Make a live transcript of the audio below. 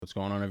What's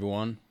going on,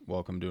 everyone?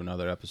 Welcome to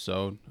another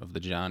episode of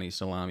the Johnny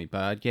Salami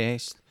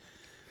Podcast.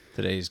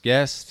 Today's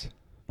guest,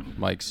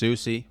 Mike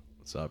Soucy.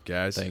 What's up,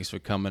 guys? Thanks for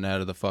coming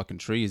out of the fucking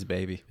trees,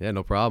 baby. Yeah,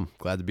 no problem.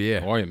 Glad to be here.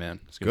 How are you, man?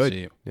 It's good to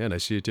see you. Yeah,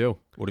 nice to see you too.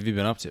 What have you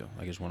been up to?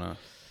 I just want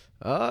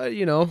to...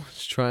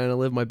 Just trying to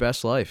live my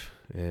best life.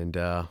 And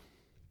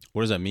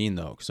What does that mean,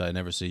 though? Because I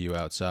never see you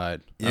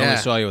outside. I Yeah. only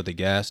saw you at the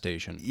gas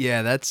station.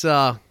 yeah, that's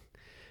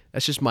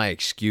just my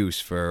excuse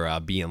for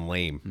being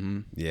lame. Mm-hmm.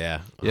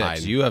 Yeah. Yeah, 'cause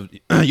hiding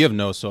you have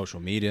no social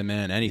media,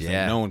 man, anything.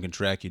 Yeah. No one can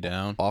track you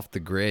down. off the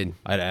grid.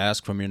 I'd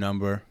ask from your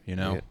number,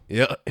 Yeah.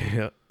 I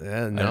No.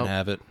 didn't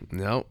have it.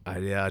 No.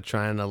 I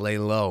trying to lay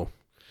low.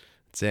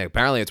 That's it.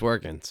 Apparently it's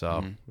working. So,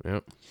 Mm-hmm. yeah.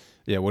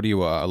 Yeah, what are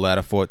you, a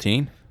ladder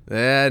 14?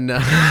 And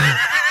yeah.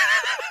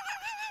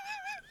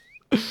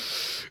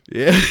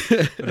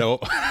 No.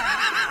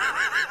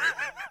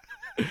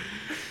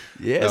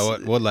 Yes. No,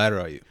 what ladder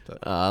are you?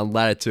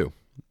 Ladder 2.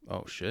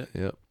 Oh, shit.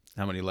 Yep.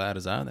 How many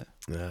ladders are there?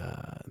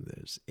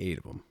 There's 8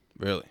 of them.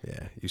 Really?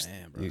 Yeah.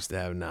 Damn, bro. Used to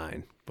have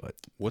 9, but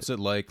What's it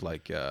like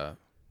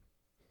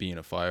being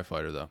a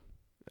firefighter, though?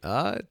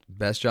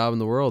 best job in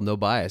the world, no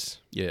bias.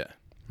 Yeah.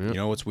 Yeah. You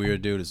know what's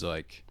weird, dude, is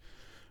like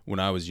when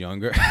I was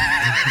younger.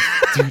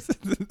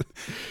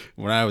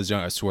 When I was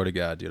young, I swear to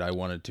God, dude, I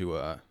wanted to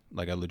I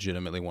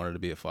legitimately wanted to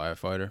be a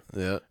firefighter.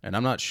 Yeah. And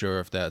I'm not sure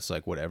if that's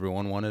like what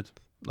everyone wanted.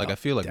 Like I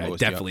feel like Yeah, it most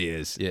definitely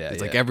is. Yeah, It's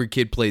yeah. like every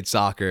kid played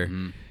soccer,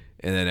 and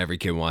then every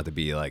kid wanted to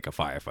be like a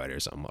firefighter or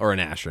something, or an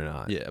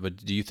astronaut. Yeah, but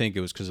do you think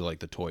it was because of like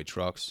the toy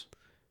trucks?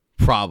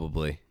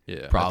 Probably.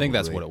 Yeah, Probably. I think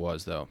that's what it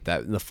was, though.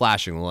 That and the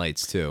flashing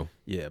lights too.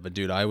 Yeah, but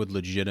dude, I would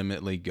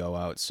legitimately go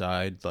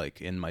outside like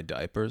in my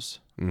diapers,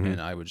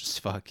 and I would just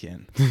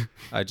fucking,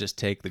 I'd just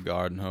take the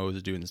garden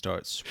hose, dude, and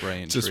start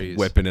spraying Just trees.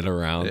 whipping it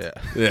around. Yeah.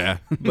 Yeah.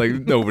 Like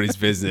nobody's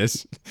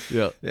business.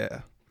 Yeah.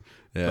 Yeah,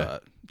 Yeah.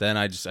 but then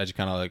I just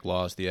kind of like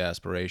lost the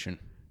aspiration.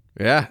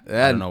 Yeah.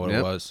 I don't know what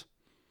it was.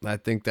 I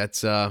think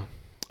that's I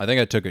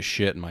think I took a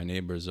shit in my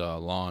neighbor's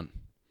lawn.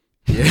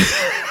 yeah.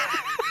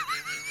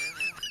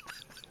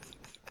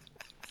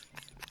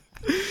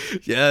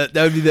 Yeah,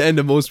 that would be the end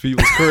of most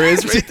people's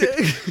careers right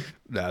there.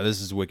 Nah,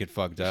 this is wicked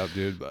fucked up,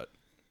 dude. But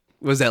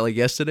Was that like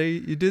yesterday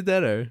you did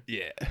that, or?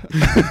 yeah,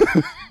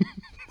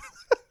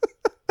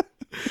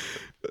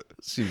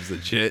 Seems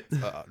legit.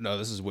 no,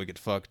 this is wicked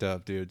fucked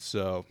up, dude.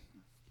 So,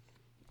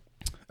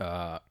 when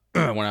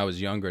I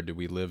was younger, dude,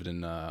 we lived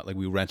in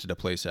we rented a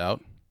place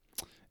out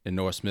in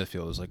North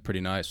Smithfield. It was like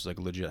pretty nice. It was like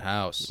a legit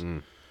house.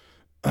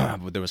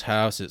 But there was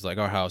houses, like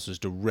our house was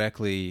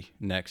directly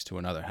next to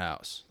another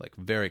house, like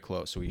very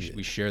close. So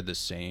we shared the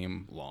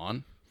same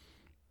lawn.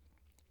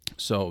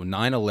 So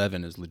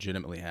 9/11 is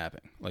legitimately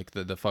happening. Like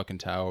the fucking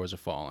towers are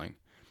falling.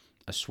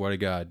 I swear to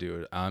God,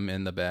 dude, I'm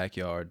in the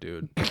backyard,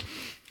 dude.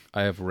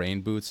 I have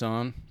rain boots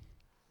on,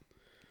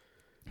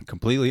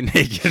 completely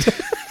naked.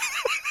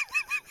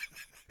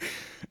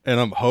 And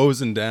I'm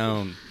hosing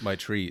down my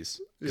trees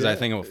because I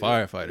think I'm a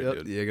firefighter, Yep.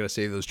 dude. You gotta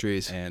save those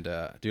trees. And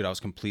dude, I was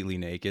completely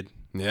naked.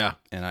 Yeah.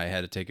 And I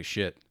had to take a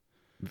shit.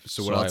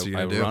 So what else are you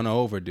I gonna do? run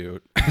over,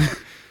 dude,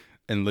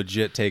 and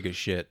legit take a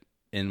shit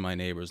in my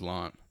neighbor's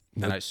lawn.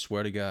 And I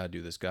swear to God,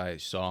 dude, this guy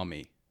saw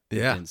me.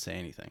 Yeah. Didn't say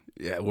anything.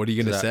 Yeah. What are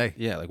you gonna say?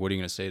 Yeah, like what are you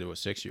gonna say to a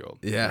 6-year-old?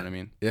 Yeah. You know what I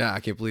mean? Yeah. I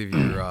can't believe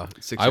you're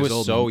 6 I years was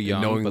old so and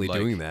young, knowingly but, like,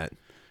 doing that.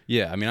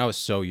 Yeah, I mean, I was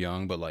so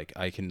young, but like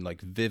I can like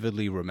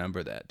vividly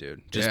remember that,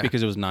 dude. Just Yeah.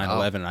 because it was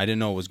 9/11, and I didn't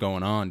know what was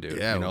going on, dude.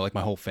 Yeah. You know, like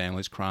my whole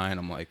family's crying.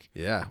 I'm like,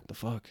 Yeah. what the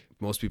fuck?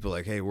 Most people are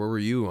like, hey, where were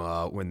you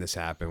when this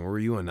happened? Where were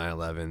you on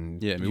 9/11?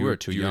 Yeah, I mean, we were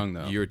too young,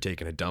 though. You were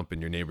taking a dump in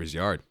your neighbor's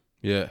yard.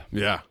 Yeah.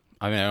 Yeah.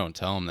 I mean, I don't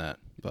tell him that,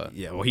 but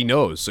Yeah. Well, he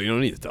knows, so you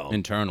don't need to tell him.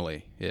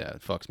 internally, yeah,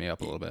 it fucks me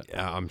up a little bit.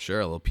 Yeah, I'm sure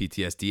a little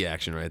PTSD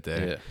action right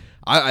there.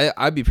 Yeah.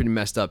 I'd be pretty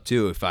messed up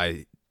too if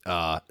I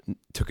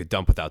took a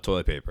dump without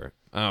toilet paper.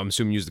 I'm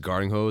assuming you use the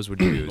garden hose.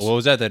 Would you use? Well, it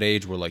was at that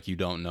age where like you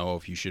don't know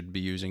if you should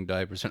be using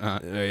diapers or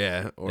not.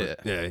 Yeah, or Yeah.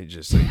 yeah, you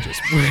just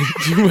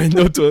you went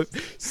no toilet.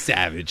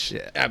 Savage,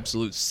 Yeah.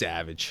 absolute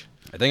savage.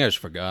 I think I just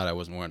forgot I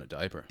wasn't wearing a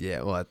diaper.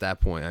 Yeah, well, at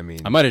that point, I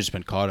mean, I might have just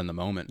been caught in the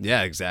moment.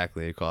 yeah,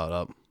 exactly. You call it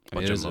up.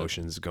 Bunch it of is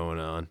emotions going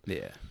on. Yeah.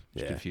 Just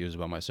Yeah. confused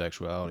about my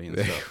sexuality and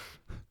stuff.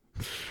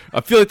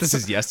 I feel like this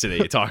is yesterday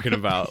you're talking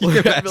about.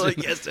 Like, I feel like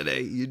imagine?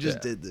 yesterday you just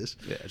Yeah. did this.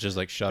 Yeah, it's just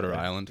like Shutter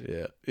Island.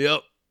 Yeah.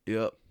 Yep.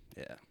 Yep.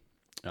 Yeah.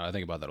 No, I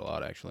think about that a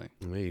lot, actually.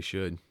 Well, you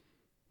should.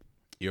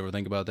 You ever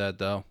think about that,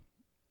 though?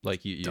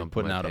 Like you're Dump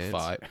putting my out a pants.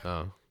 fire.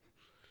 Oh.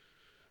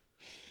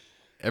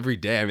 Every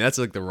day. I mean, that's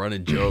like the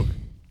running joke.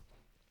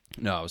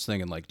 No, I was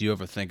thinking, like, do you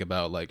ever think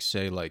about, like,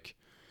 say, like,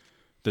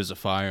 there's a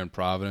fire in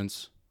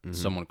Providence,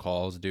 someone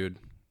calls, dude,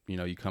 you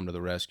know, you come to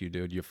the rescue,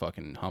 dude, you're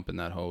fucking humping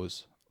that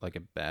hose like a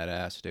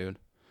badass, dude.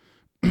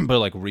 But,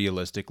 like,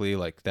 realistically,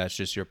 like, that's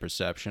just your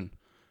perception.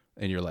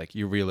 And you're, like,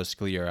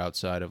 you're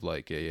outside of,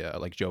 like, a,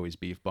 like, Joey's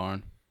Beef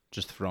Barn,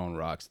 just throwing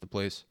rocks at the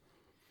place.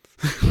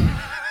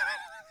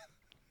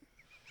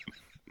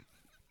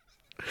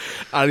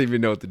 I don't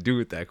even know what to do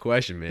with that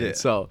question, man. Yeah.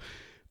 So,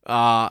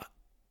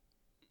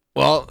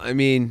 well, I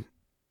mean,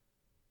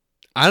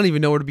 I don't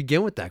even know where to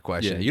begin with that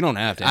question. Yeah, you don't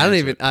have to. I don't answer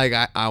even it.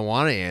 like. I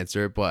want to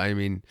answer it, but I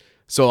mean,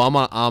 so I'm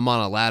on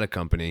a ladder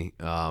company.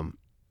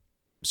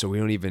 So we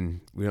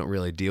don't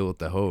really deal with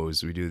the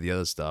hose. We do the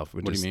other stuff.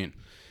 What do you mean?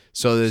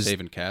 So there's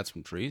Saving cats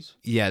from trees?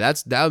 Yeah,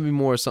 that would be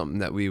more something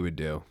that we would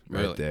do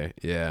right Really? there.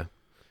 Yeah,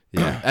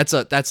 yeah.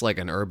 That's like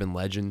an urban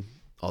legend.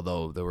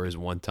 Although there was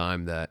one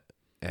time that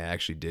I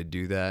actually did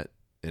do that,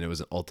 and it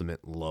was an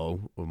ultimate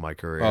low of my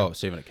career. Oh,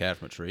 saving a cat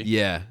from a tree?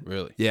 Yeah,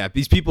 Really? yeah.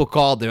 These people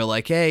called. They were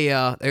like, "Hey,"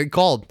 they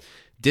called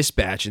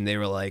dispatch, and they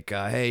were like,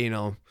 "Hey,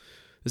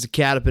 there's a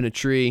cat up in a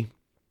tree,"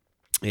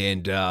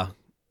 and the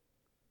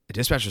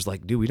dispatcher was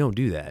like, "Dude, we don't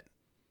do that.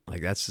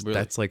 Like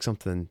that's like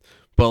something."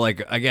 But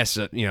like I guess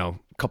a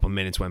couple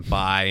minutes went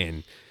by,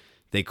 and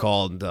they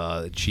called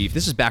the chief.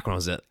 This is back when I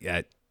was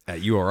at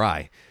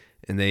URI,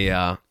 and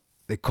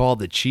they called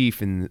the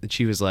chief, and the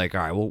chief was like,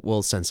 "All right,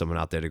 we'll send someone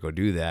out there to go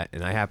do that."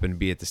 And I happened to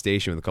be at the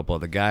station with a couple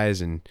other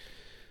guys, and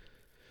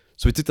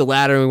so we took the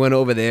ladder and we went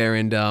over there,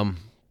 and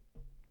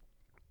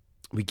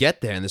we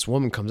get there, and this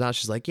woman comes out.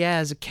 She's like, "Yeah,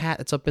 there's a cat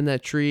that's up in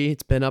that tree.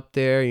 It's been up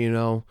there,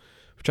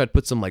 We tried to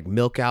put some like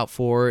milk out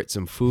for it,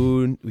 some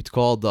food. We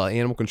called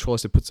animal control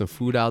to put some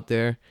food out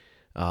there.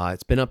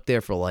 It's been up there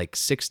for like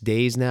 6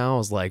 days now." I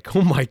was like,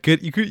 "Oh my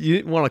good, you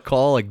didn't want to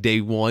call like day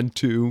 1,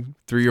 2,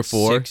 3, or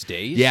 4? 6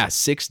 days? Yeah,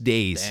 6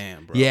 days.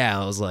 Damn, bro. Yeah,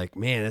 I was like,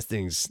 man, this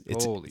thing's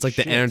Holy it's like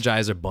shit. the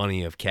Energizer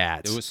Bunny of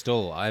cats. It was still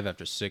alive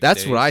after 6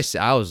 That's days. what I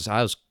said. I was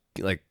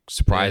like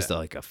surprised Yeah. that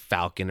like a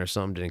falcon or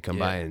something didn't come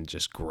by Yeah. and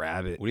just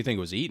grab it. What do you think it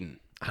was eating?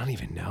 I don't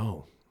even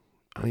know.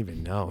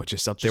 It's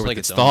just up there Just with like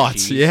its its own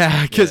thoughts. cheese?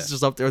 Yeah, because Yeah. it's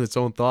just up there with its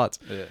own thoughts.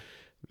 Yeah.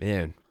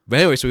 Man. But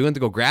anyway, so we went to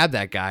go grab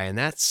that guy, and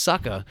that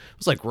sucker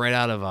was like right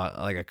out of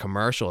a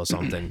commercial or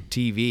something,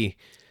 TV.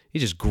 He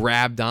just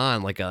grabbed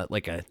on like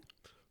a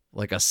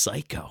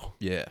psycho,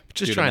 Yeah.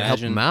 just Dude, trying to help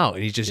imagine- him out,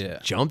 and he just Yeah.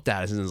 jumped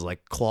at us and was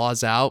like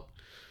claws out.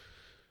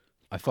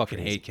 I fucking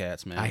hate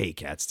cats, man. I hate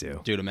cats too.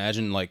 Dude,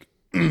 imagine like,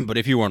 but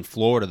if you were in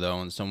Florida though,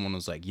 and someone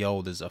was like,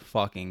 "Yo, there's a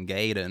fucking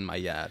gator in my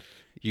yard,"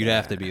 you'd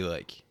have to be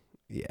like,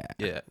 Yeah,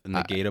 "Yeah," and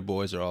the gator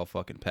boys are all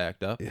fucking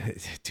packed up.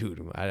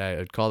 dude,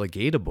 I'd call the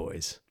Gator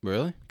Boys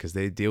Really? because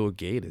they deal with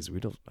gators.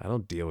 I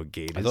don't deal with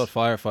gators. I thought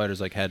firefighters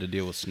like had to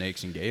deal with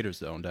snakes and gators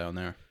though down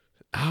there.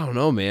 I don't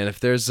know, man. If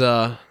there's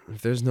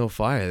no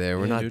fire there,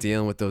 we're Yeah, not dude.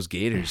 dealing with those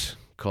gators.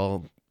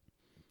 Call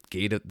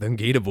them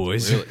Gator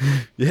Boys. Really?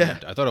 Yeah.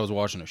 I thought I was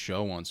watching a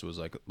show once. It was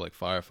like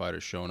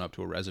firefighters showing up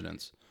to a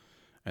residence,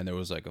 and there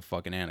was like a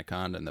fucking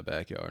anaconda in the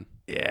backyard.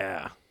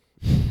 Yeah.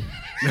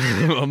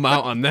 I'm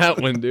out on that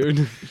one,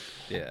 dude.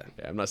 Yeah.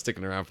 Yeah, I'm not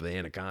sticking around for the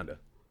anaconda.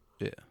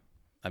 Yeah.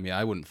 I mean,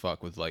 I wouldn't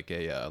fuck with like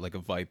a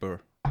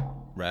viper,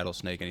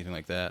 rattlesnake, anything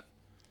like that.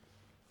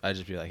 I'd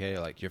just be like, hey,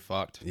 like, you're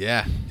fucked.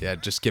 Yeah.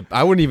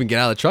 I wouldn't even get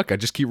out of the truck.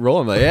 I'd just keep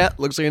rolling. Like, yeah,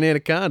 looks like an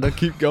anaconda.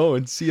 Keep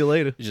going. See you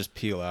later. You just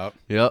peel out.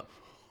 Yep.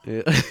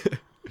 Yeah.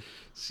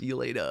 See you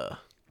later.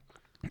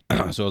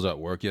 So I was at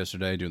work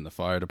yesterday, dude, and the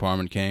fire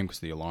department came because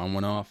the alarm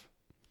went off.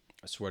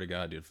 I swear to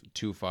God, dude,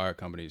 2 fire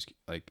companies,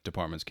 like,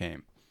 departments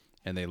came,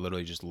 and they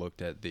literally just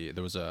looked at the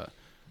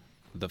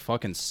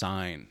fucking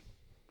sign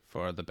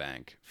for the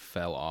bank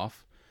fell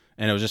off,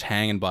 and it was just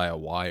hanging by a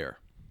wire.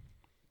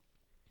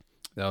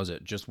 That was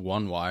it. Just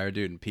one wire,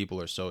 dude, and people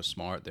are so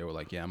smart. They were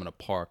like, yeah, I'm going to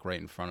park right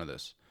in front of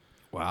this.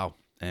 Wow.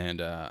 And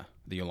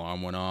the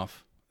alarm went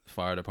off. The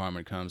fire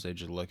department comes. They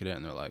just look at it,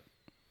 and they're like,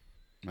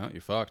 no,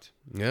 you're fucked.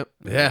 Yep.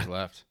 They Yeah. just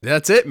left.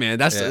 That's it, man.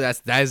 That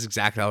is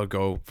exactly how I would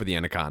go for the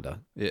anaconda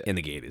and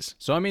the gators.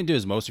 So, I mean, dude,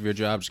 is most of your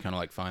job just kind of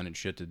like finding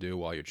shit to do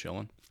while you're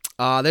chilling?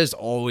 There's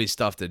always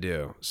stuff to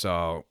do.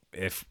 So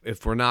if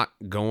we're not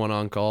going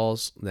on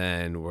calls,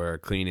 then we're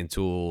cleaning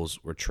tools.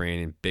 We're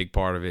training. Big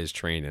part of it is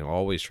training.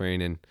 Always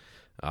training.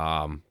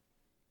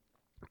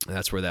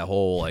 That's where that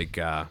whole like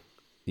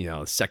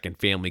second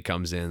family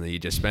comes in. That you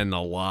just spend a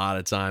lot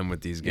of time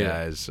with these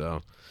guys.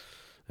 So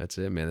that's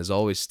it, man. There's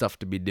always stuff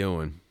to be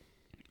doing.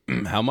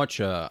 How much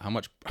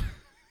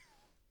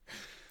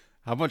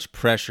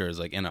pressure is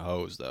like in a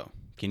hose though?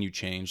 Can you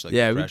change like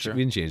the we pressure?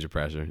 can change the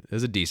pressure.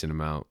 There's a decent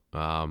amount.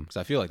 Because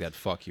I feel like that'd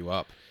fuck you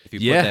up if you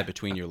Yeah. put that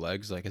between your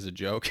legs, like as a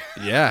joke.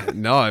 Yeah,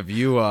 no, if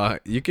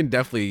you can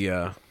definitely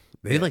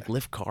they like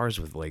lift cars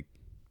with like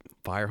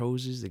fire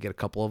hoses. They get a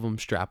couple of them,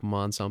 strap them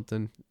on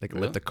something. They can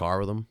lift Really? a car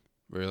with them.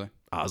 Really?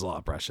 Oh, there's a lot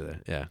of pressure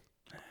there. Yeah.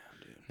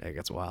 Yeah, it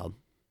gets wild.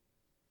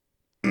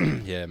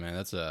 Yeah, man.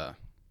 That's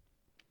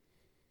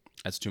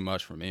too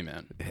much for me,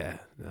 man. Yeah,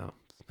 no.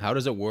 How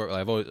does it work?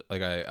 I've always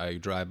I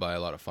drive by a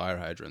lot of fire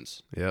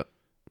hydrants. Yep.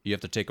 You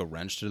have to take a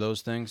wrench to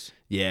those things.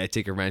 Yeah,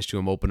 take a wrench to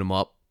them, open them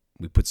up.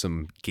 We put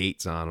some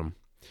gates on them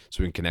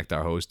so we can connect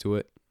our hose to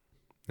it.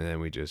 And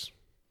then it's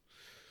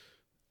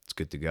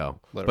good to go.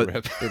 Let it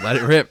rip. Let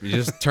it rip. You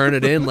just turn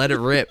it in, let it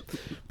rip.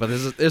 But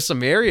there's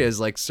some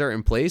areas, like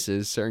certain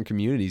places, certain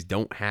communities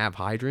don't have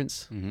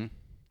hydrants. Mm-hmm.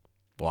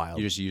 Wild.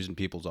 You're just using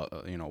people's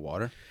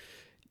water.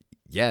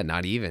 Yeah,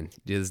 not even.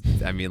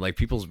 Like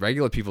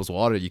regular people's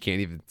water, you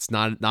can't even. It's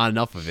not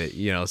enough of it,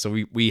 So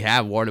we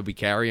have water we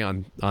carry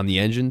on the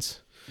engines.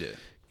 Yeah.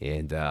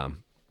 And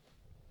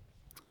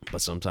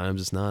but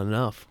sometimes it's not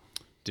enough.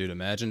 Dude,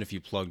 imagine if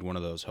you plugged one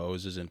of those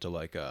hoses into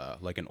like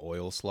an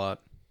oil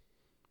slot.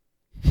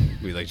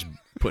 We like just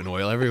putting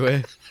oil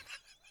everywhere.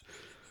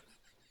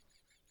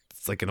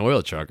 It's like an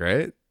oil truck,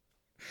 right?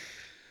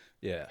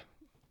 Yeah.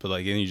 But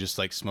like, then you just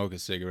like smoke a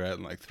cigarette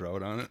and like throw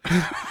it on it.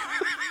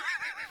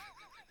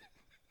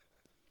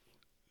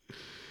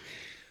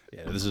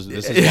 Yeah, this is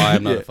why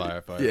I'm not a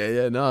firefighter.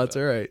 Yeah. No, it's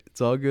all right.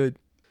 It's all good.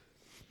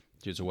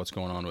 Dude, so what's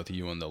going on with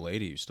you and the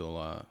lady? You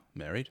still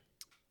married?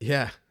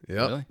 Yeah.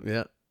 Yep. Really?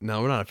 Yeah.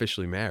 No, we're not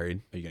officially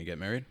married. Are you gonna get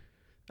married?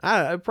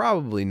 I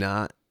probably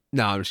not.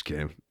 No, I'm just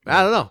kidding.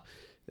 I don't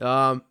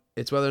know.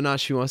 It's whether or not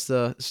she wants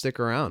to stick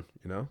around.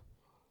 You know.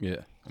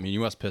 Yeah. I mean, you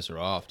must piss her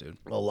off, dude.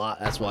 A lot.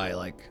 That's why,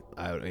 like,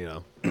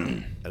 I'd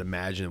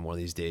imagine one of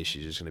these days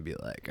she's just gonna be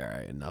like, all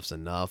right, enough's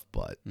enough.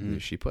 But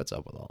she puts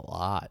up with a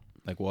lot.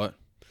 Like what?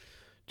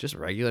 Just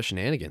regular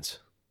shenanigans.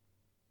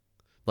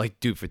 Like,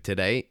 dude, for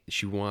today,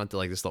 she wanted to,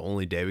 like, this is the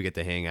only day we get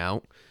to hang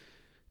out.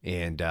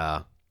 And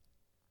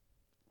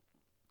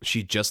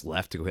she just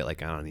left to go get,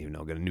 like, I don't even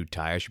know, get a new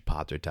tire. She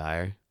popped her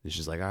tire. And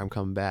she's like, all right, I'm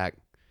coming back.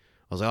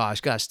 I was like, oh, I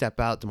just got to step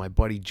out to my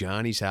buddy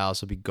Johnny's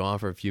house. I'll be gone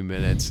for a few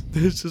minutes.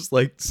 It's just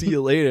like, see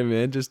you later,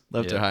 man. Just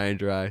left her high and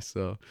dry.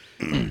 So,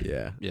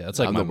 yeah. Yeah, that's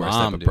like I'm my the worst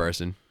mom, type of dude.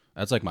 person.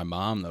 That's like my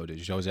mom, though, dude.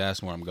 She's always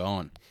asking where I'm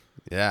going.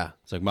 Yeah.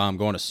 It's like, Mom, I'm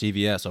going to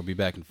CVS. I'll be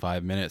back in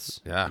 5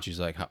 minutes. Yeah. And she's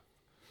like,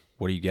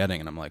 what are you getting?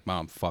 And I'm like,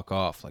 Mom, fuck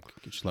off. Like,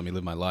 just let me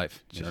live my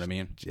life. You know what I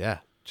mean? Yeah.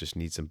 Just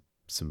need some.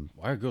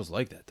 Why are girls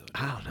like that, though? Dude?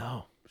 I don't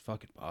know. It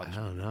fucking bothers I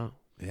me. don't know.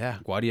 Yeah.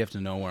 Why do you have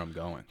to know where I'm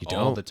going? You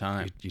All don't. the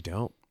time. You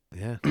don't.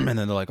 Yeah. And then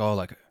they're like, oh,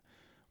 like,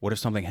 what if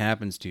something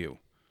happens to you?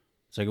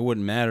 It's like, it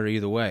wouldn't matter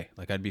either way.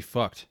 Like, I'd be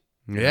fucked.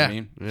 You know what I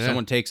mean? Yeah. If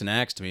someone takes an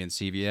axe to me in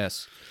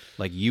CVS,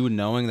 like, you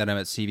knowing that I'm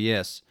at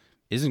CVS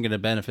isn't going to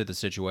benefit the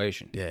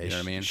situation. Yeah. You know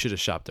what I mean? Should have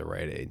shopped at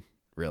Rite Aid,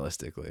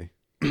 realistically.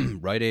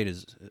 Rite Aid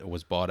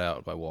was bought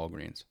out by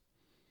Walgreens.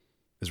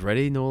 Is Rite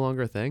Aid no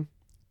longer a thing?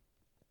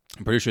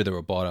 I'm pretty sure they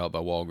were bought out by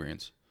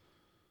Walgreens.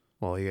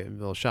 Well,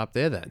 they'll shop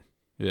there then.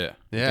 Yeah.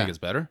 You Yeah. think it's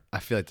better? I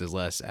feel like there's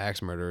less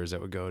axe murderers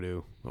that would go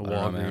to a I don't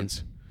know, man.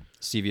 Walgreens.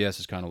 CVS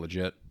is kind of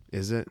legit.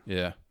 Is it?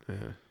 Yeah. Yeah.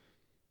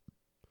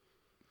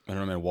 I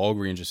don't know, man.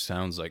 Walgreens just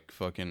sounds like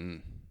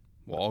fucking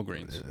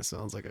Walgreens. It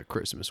sounds like a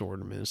Christmas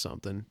ornament or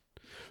something.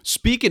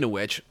 Speaking of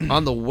which,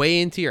 on the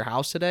way into your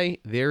house today,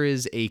 there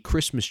is a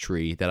Christmas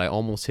tree that I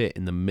almost hit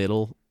in the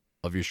middle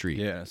of your street.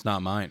 Yeah, it's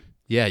not mine.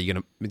 Yeah, you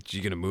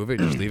gonna move it?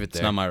 Just leave it It's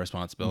there. not my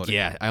responsibility.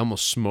 Yeah, I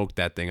almost smoked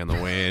that thing on the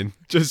way in.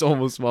 Just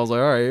almost smells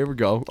like, all right, here we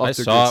go. I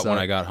saw it when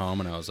I got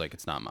home, and I was like,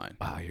 it's not mine.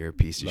 Wow, you're a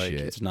piece of Like,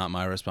 shit. it's not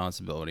my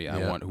responsibility. I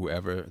Yeah. want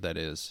whoever that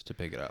is to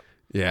pick it up.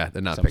 Yeah,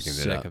 they're not 'Cause I'm picking it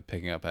sick up. of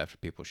picking up after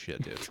people's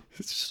shit, dude.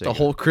 Sick The of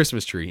whole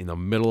Christmas tree in the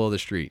middle of the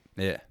street.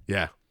 it. Yeah.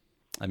 Yeah.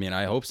 I mean,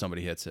 I hope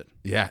somebody hits it.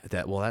 Yeah,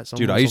 that's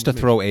Dude, I used to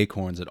throw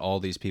acorns at all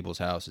these people's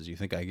houses. You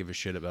think I give a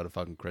shit about a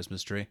fucking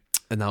Christmas tree?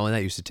 And not only that,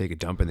 I used to take a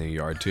dump in their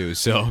yard too.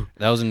 So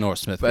That was in North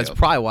Smithfield. that's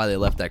probably why they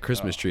left that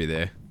Christmas tree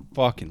there.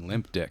 Fucking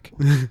limp dick.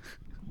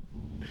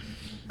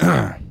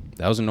 That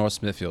was in North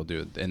Smithfield,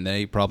 dude. And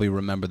they probably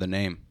remember the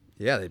name.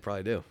 Yeah, they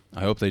probably do.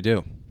 I hope they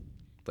do.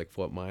 Like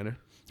Fort Minor.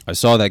 I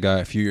saw that guy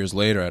a few years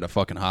later at a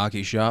fucking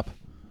hockey shop.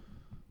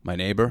 My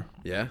neighbor.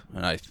 Yeah.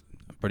 And I'm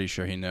pretty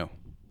sure he knew.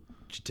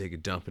 Did you take a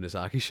dump in his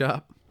hockey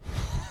shop?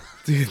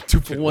 Dude, 2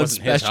 for It 1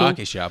 wasn't his special.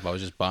 hockey shop. I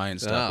was just buying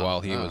stuff Oh,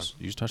 while he oh. was...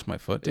 You just touched my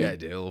foot, dude? Yeah, I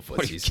did. A little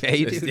What are you, footsies.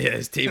 gay, dude? Yeah,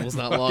 his table's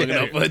not long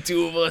enough for the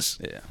two of us.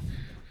 Yeah.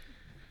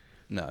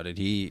 No, did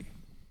he...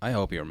 I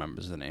hope he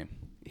remembers the name.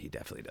 He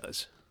definitely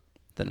does.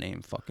 The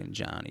name fucking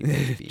Johnny,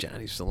 baby.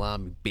 Johnny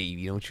Salami,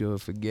 baby. Don't you ever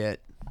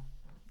forget.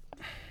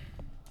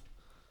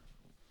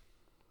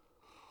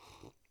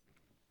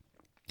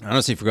 I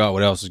honestly forgot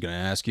what else I was going to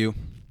ask you.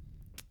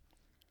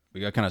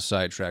 We got kind of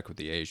sidetracked with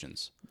the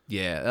Asians.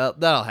 Yeah,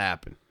 that'll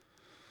happen.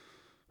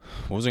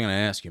 What was I going to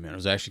ask you, man? It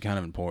was actually kind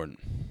of important.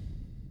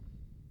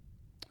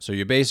 So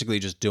you're basically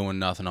just doing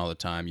nothing all the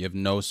time. You have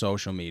no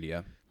social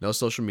media. No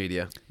social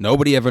media.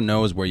 Nobody ever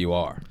knows where you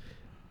are.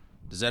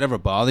 Does that ever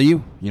bother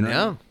you? You know?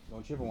 No.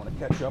 Don't you ever want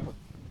to catch up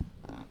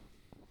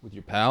with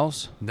your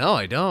pals? No,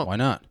 I don't. Why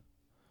not?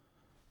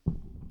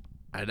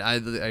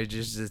 I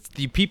just, it's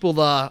the people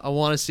that I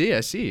want to see, I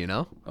see, you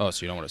know? Oh,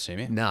 so you don't want to see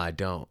me? No, I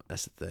don't.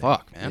 That's the thing.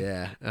 Fuck, man.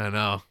 Yeah, I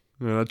know.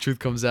 You know, the truth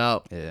comes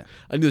out. Yeah.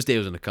 I knew this day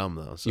was going to come,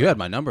 though. So. You had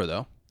my number,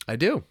 though. I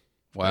do.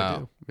 Wow. I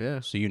do. Yeah.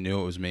 So you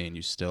knew it was me, and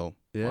you still...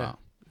 Yeah. Wow.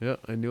 Yeah,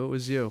 I knew it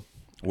was you.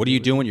 What do you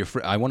do when you're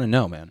free? I want to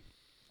know, man.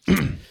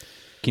 Can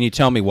you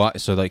tell me why?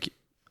 So, like,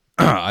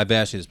 I've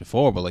asked you this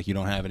before, but, like, you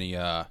don't have any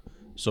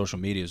social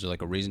media. Is there,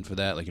 like, a reason for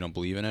that? Like, you don't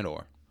believe in it,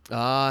 or?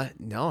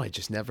 No, I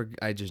just never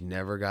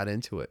got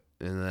into it.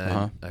 And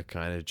then I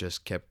kind of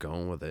just kept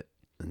going with it.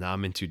 And now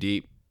I'm in too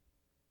deep.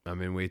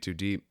 I'm in way too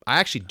deep. I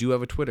actually do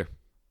have a Twitter.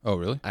 Oh,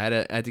 really? I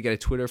had to get a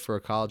Twitter for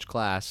a college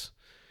class,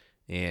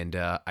 and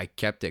I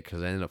kept it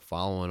because I ended up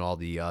following all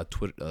the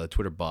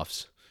Twitter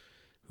buffs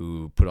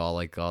who put all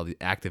the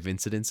active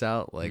incidents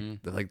out. Like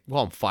they're like,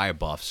 well, I'm fire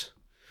buffs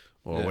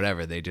or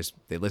whatever. They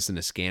listen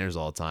to scanners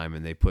all the time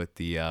and they put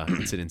the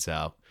incidents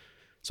out.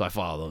 So I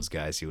follow those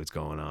guys, see what's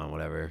going on,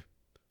 whatever.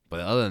 But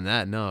other than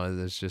that,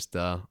 no, it's just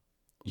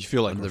You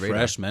feel like under the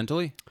refreshed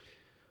mentally?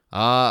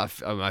 I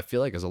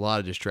feel like there's a lot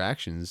of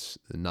distractions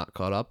not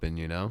caught up in,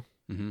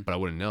 Mm-hmm. but I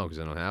wouldn't know because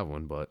I don't have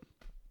one. But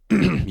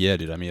Yeah,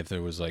 dude. I mean, if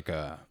there was like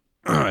a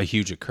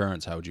huge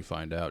occurrence, how would you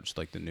find out? Just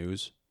like the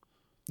news?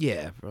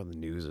 yeah, from the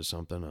news or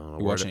something. I don't know.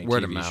 You watch any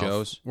word of TV mouth.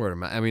 shows? Word of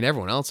mouth. I mean,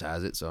 everyone else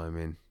has it, so I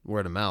mean,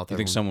 word of mouth. You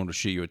think someone would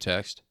shoot you a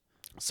text?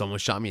 Someone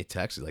shot me a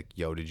text like,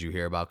 "Yo, did you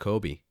hear about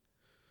Kobe?"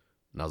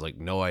 And I was like,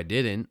 "No, I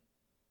didn't."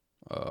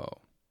 Oh.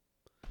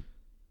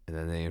 And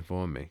then they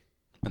informed me.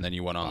 And then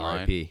you went online?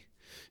 R.I.P.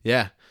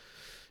 Yeah.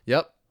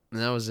 Yep.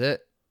 And that was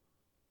it.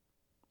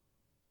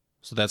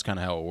 So that's kind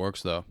of how it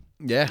works, though.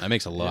 Yeah. That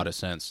makes a lot of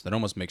sense. That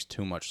almost makes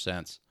too much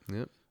sense.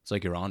 Yep. It's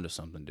like you're onto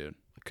something, dude.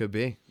 Could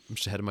be. I'm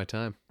just ahead of my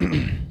time.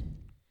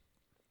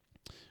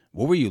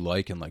 What were you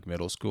like in like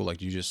middle school? Like,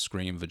 did you just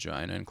scream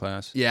vagina in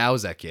class? Yeah, I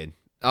was that kid.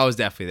 I was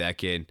definitely that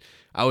kid.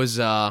 I was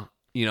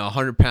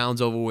 100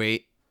 pounds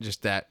overweight,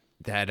 just that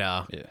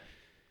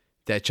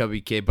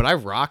chubby kid. But I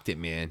rocked it,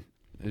 man.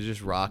 I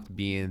just rocked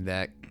being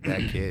that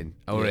kid.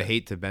 I would have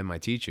hate to been my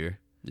teacher.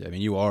 Yeah, I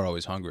mean, you are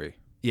always hungry.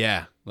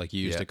 Yeah. Like,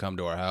 you used to come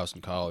to our house in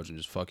college and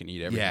just fucking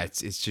eat everything. Yeah,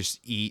 it's just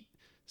eat,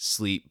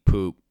 sleep,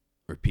 poop,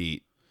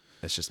 repeat.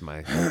 That's just my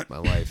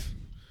life.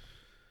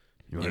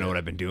 You want to know what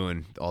I've been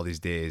doing all these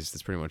days?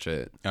 That's pretty much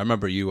it. I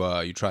remember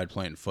you tried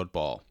playing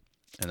football,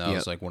 and that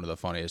was like one of the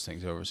funniest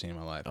things I've ever seen in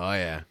my life. Oh,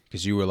 yeah.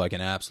 Because you were like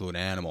an absolute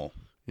animal.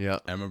 Yeah.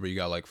 I remember you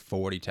got like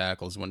 40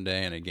 tackles one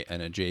day in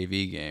a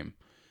JV game.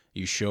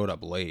 You showed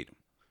up late,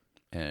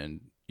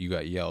 and you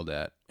got yelled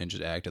at and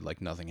just acted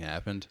like nothing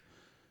happened.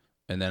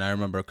 And then I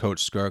remember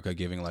Coach Skirka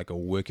giving like a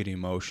wicked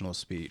emotional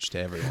speech to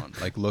everyone,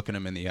 like looking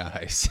them in the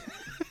eyes.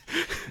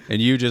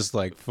 And you just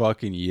like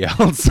fucking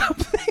yelled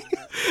something.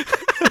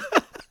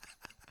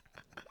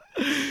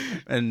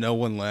 And no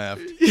one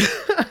laughed.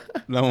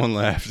 No one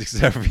laughed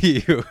except for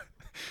you.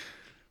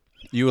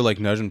 You were like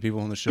nudging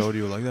people on the shoulder.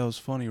 You were like, that was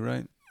funny,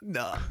 right?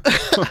 No.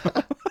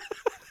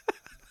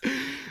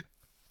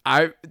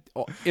 I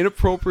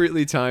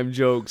inappropriately timed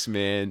jokes,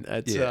 man.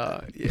 That's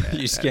You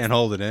just can't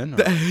hold it in.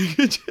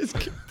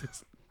 Just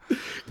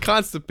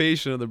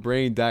constipation of the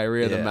brain,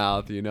 diarrhea of the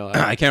mouth,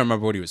 I can't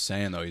remember what he was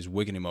saying though. He was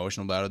wicked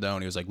emotional about it though,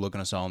 and he was like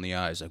looking us all in the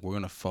eyes, like, we're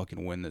gonna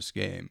fucking win this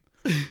game.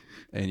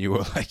 And you were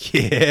like,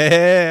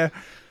 yeah,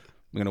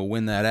 I'm gonna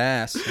win that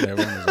ass. And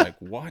everyone was like,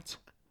 what?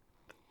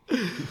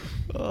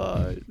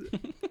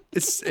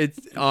 It's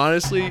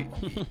honestly,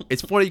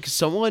 it's funny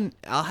because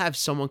I'll have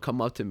someone come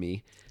up to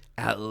me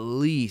at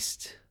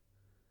least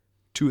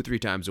 2 or 3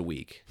 times a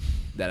week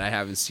that I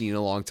haven't seen in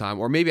a long time,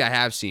 or maybe I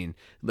have seen,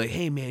 like,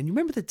 hey man, you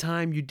remember the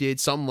time you did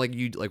something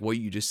like what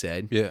you just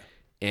said? Yeah.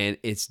 And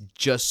it's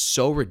just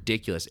so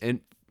ridiculous. And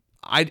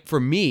for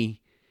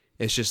me,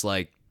 it's just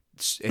like,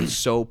 it's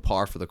so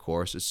par for the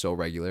course. It's so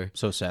regular.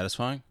 So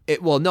satisfying?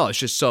 No, it's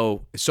just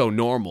so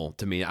normal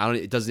to me. I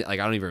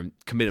don't even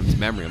commit them to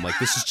memory. I'm like,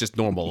 this is just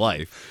normal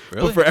life.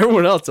 Really? But for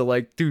everyone else, they're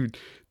like, dude,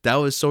 that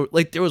was so,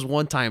 like, there was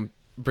one time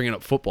bringing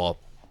up football,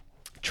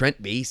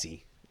 Trent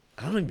Basie,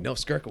 I don't even know if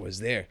Skirka was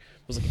there. It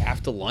was like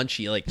after lunch,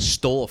 he like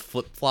stole a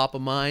flip-flop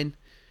of mine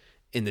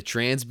in the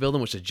trans building,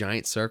 which is a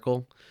giant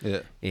circle. Yeah.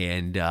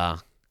 And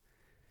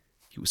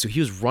he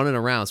was running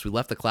around. So we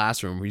left the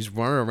classroom. He's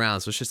running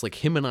around. So it's just like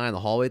him and I in the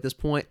hallway at this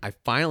point. I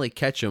finally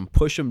catch him,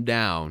 push him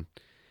down,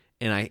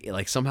 and I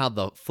like somehow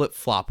the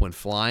flip-flop went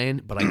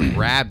flying, but I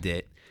grabbed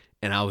it,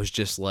 and I was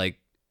just like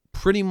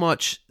pretty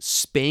much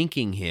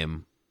spanking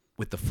him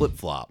with the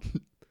flip-flop.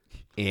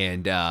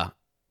 And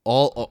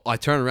I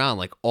turned around,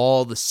 like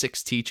all the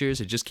 6 teachers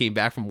had just came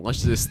back from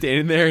lunch. They're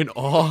standing there and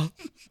all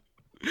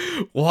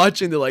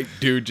watching. They're like,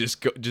 dude,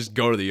 just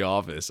go to the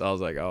office. I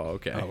was like, oh,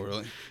 okay. Oh,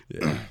 really?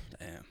 Yeah.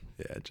 Damn.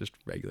 Yeah, just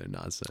regular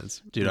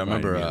nonsense. Dude, I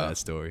remember that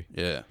story.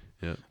 Yeah.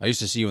 Yeah. I used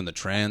to see you in the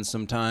trans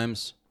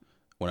sometimes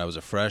when I was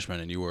a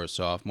freshman and you were a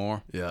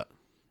sophomore. Yeah.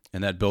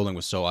 And that building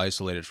was so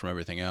isolated from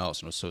everything else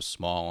and it was so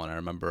small. And I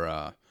remember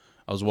I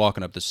was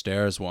walking up the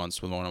stairs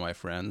once with one of my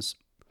friends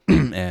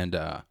and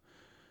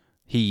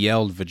he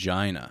yelled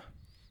vagina.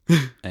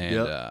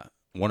 And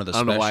one of the I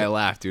don't know why I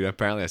laughed, dude.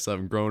 Apparently I still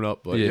haven't grown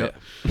up, but yeah.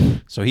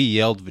 So he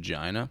yelled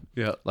vagina.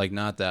 Yeah. Like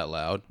not that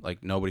loud.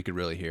 Like nobody could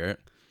really hear it.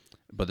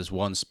 But this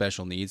one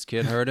special needs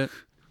kid heard it.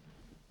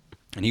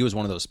 And he was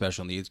one of those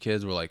special needs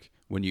kids where like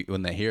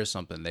when they hear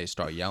something, they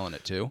start yelling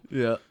it too.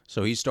 Yeah.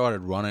 So he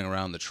started running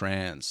around the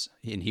trans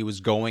and he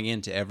was going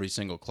into every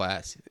single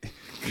class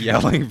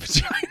yelling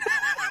vagina.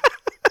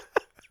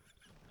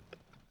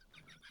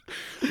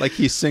 Like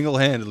he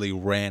single-handedly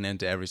ran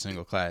into every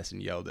single class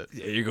and yelled it.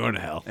 Yeah, you're going to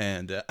hell.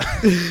 And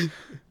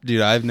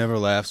dude, I've never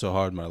laughed so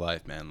hard in my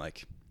life, man.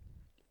 Like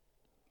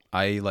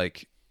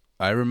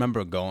I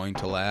remember going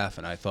to laugh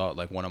and I thought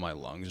like one of my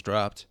lungs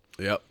dropped.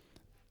 Yep.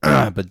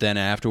 But then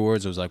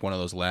afterwards it was like one of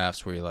those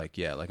laughs where you're like,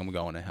 yeah, like I'm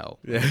going to hell.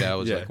 Yeah. Like, that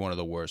was Yeah. like one of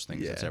the worst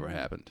things that's ever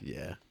happened.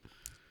 Yeah.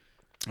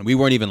 And we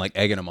weren't even like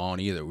egging him on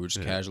either. We were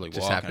just casually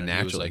Just walking. happened And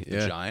he was naturally. like Yeah.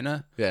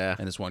 vagina. Yeah.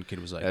 And this one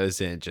kid was like, That was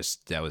it.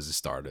 That was the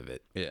start of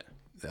it. yeah.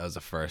 That was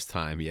the first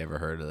time he ever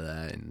heard of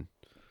that, and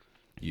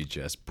you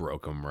just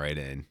broke him right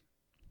in.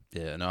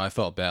 Yeah, no, I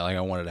felt bad. Like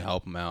I wanted to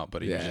help him out,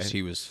 but Yeah.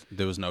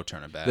 there was no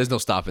turning back. There's no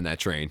stopping that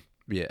train.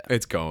 Yeah.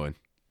 It's going.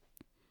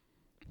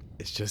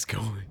 It's just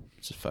going.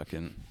 It's just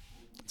fucking,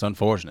 it's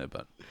unfortunate,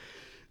 but.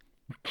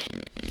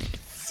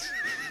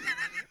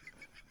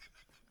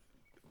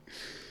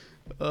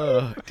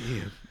 Oh,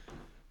 damn.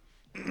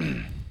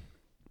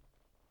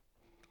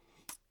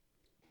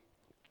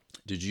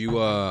 Did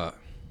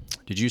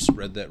you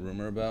spread that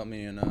rumor about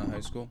me in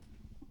high school?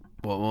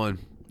 What one?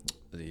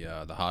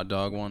 The hot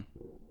dog one?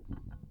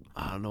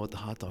 I don't know what the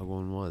hot dog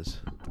one was.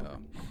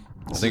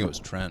 I think it was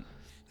Trent.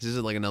 This is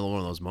like another one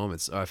of those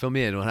moments. All right, fill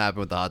me in. What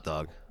happened with the hot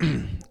dog? I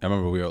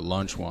remember we were at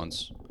lunch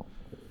once,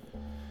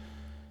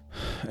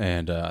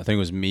 and I think it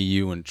was me,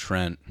 you, and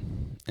Trent.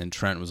 And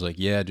Trent was like,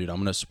 "Yeah, dude, I'm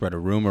gonna spread a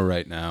rumor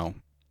right now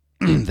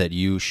that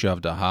you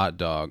shoved a hot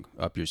dog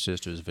up your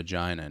sister's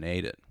vagina and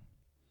ate it."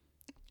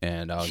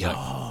 And I was like,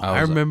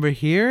 I remember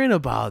hearing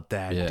about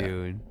that, Yeah.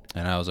 dude.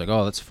 And I was like,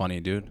 "Oh, that's funny,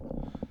 dude."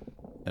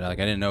 And like,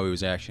 I didn't know he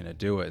was actually gonna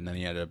do it, and then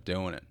he ended up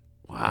doing it.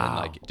 Wow. And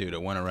like, dude,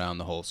 it went around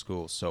the whole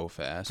school so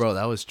fast. Bro,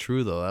 that was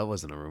true, though. That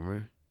wasn't a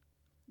rumor.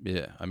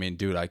 Yeah, I mean,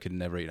 dude, I could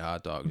never eat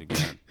hot dogs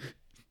again.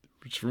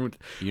 Which ruined,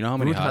 You know how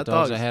many Ruined hot hot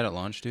dogs I dogs. had at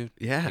lunch, dude?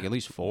 yeah. Like at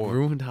least 4.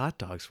 Ruined hot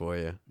dogs for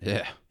you.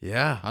 Yeah,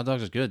 Yeah. hot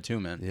dogs is good too,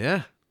 man.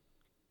 Yeah.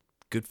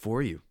 Good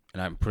for you.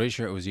 And I'm pretty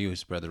sure it was you who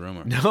spread the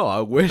rumor. No,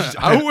 I wish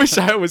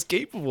I was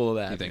capable of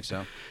that. You think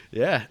so?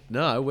 Yeah.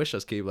 No, I wish I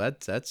was capable.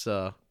 That's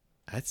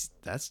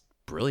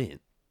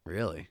brilliant.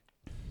 Really.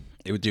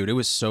 Dude, it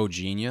was so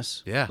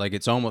genius. Yeah. Like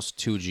it's almost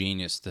too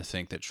genius to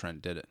think that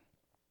Trent did it.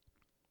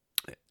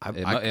 It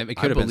It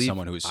could have been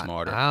someone who was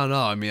smarter. I don't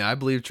know. I mean, I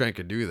believe Trent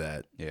could do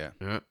that. Yeah.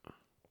 Yeah.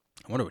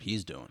 I wonder what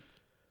he's doing.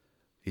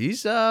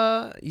 He's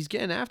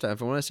getting after it.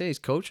 From what I say, he's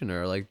coaching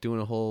her, like doing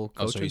a whole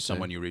coaching Oh, so he's thing.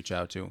 someone you reach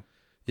out to.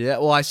 Yeah,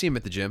 well, I see him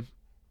at the gym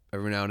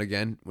every now and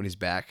again when he's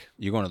back.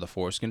 You going to the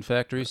foreskin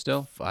factory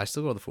still? I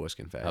still go to the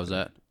foreskin factory. How's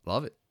that?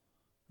 Love it.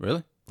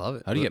 Really? Love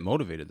it. How do you get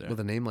motivated there? with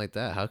a name like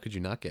that? How could you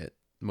not get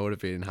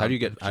motivated? and How do you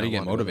get wanna go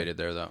there? motivated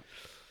there though?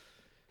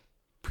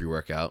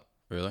 Pre-workout.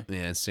 Really?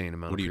 Yeah, insane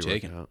amount. What of are you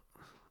taking? pre-workout.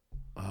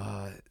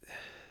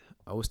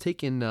 I was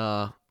taking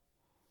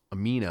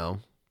Amino.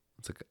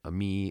 It's like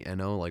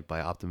Amino, like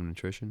by Optimum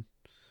Nutrition.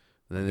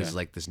 And then there's Okay.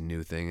 like this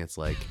new thing. It's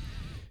like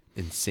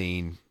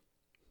insane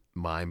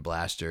mind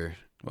blaster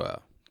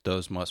Wow.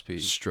 Those must be.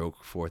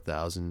 stroke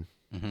 4,000.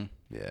 hmm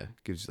Yeah,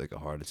 gives you like a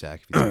heart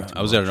attack. If you take too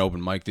I was at much. an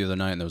open mic the other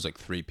night, and there was like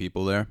 3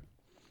 people there.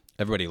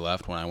 Everybody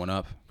left when I went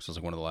up, because I was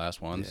like one of the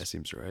last ones. Yeah,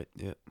 seems right.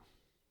 Yeah.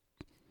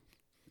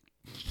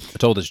 I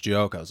told this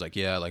joke. I was like,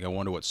 yeah, like I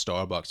wonder what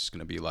Starbucks is going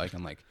to be like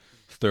in like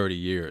 30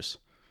 years.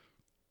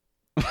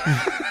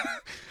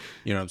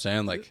 You know what I'm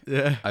saying? Like,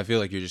 Yeah. I feel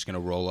like you're just going to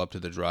roll up to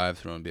the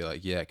drive-thru and be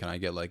like, yeah, can I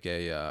get like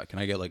a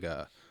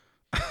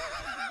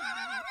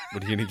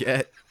What are you gonna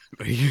get?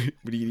 What are you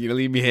gonna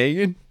leave me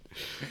hanging?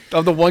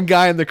 I'm the one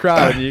guy in the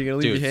crowd. And you're gonna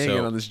leave me hanging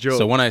on this joke.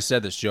 So when I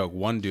said this joke,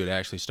 one dude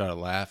actually started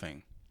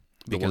laughing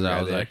because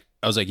one guy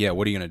I was like, yeah,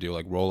 what are you going to do?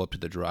 Like roll up to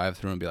the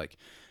drive-thru and be like,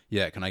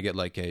 yeah, can I get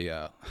like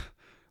a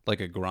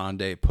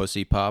grande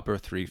pussy popper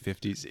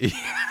 350Z?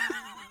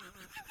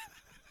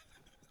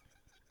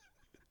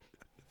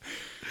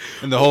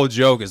 And the whole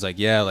joke is like,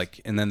 yeah,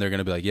 like, and then they're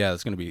gonna be like, yeah,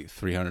 it's gonna be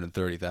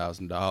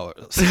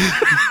 $330,000.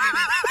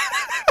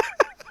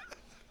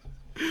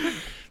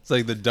 It's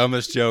like the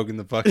dumbest joke in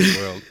the fucking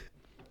world.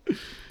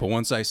 But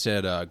once I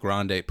said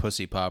grande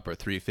pussy popper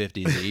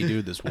 350Z,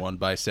 dude, this one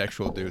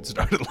bisexual dude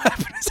started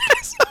laughing his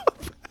ass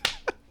off.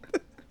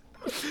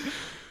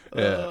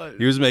 Yeah,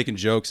 he was making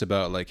jokes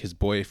about like his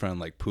boyfriend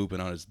like pooping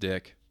on his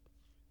dick.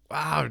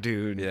 Wow,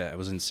 dude. Yeah, it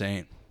was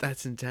insane.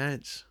 That's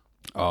intense.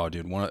 Oh,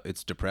 dude,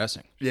 it's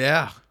depressing.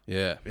 Yeah.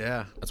 Yeah,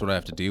 Yeah. that's what I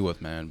have to deal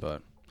with, man.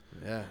 But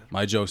Yeah.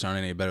 my jokes aren't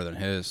any better than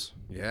his.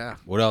 Yeah.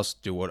 What else?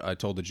 What I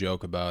told the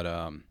joke about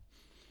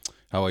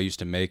how I used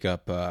to make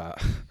up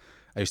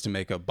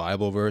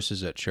Bible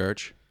verses at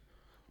church.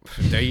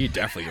 There you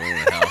definitely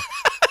going to hell.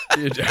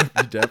 You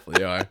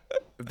definitely are.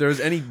 If there was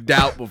any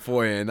doubt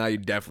beforehand, now you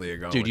definitely are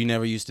going. Dude, you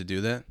never used to do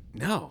that?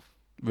 no,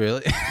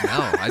 Really?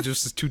 no. I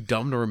just was too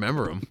dumb to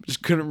remember them.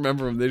 Just couldn't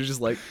remember them. They were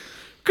just like,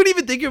 couldn't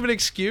even think of an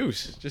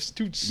excuse. Just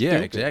too stupid. Yeah,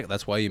 exactly.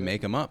 That's why you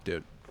make them up,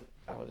 dude.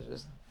 I was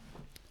just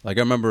Like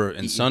I remember in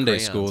Eating Sunday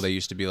crayons. school, they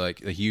used to be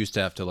like, you used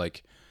to have to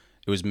like,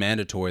 it was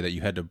mandatory that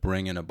you had to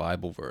bring in a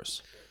Bible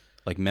verse,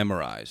 like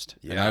memorized,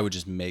 and Yeah. I would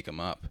just make them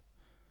up.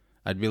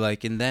 I'd be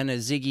like, and then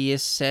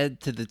Zygius said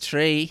to the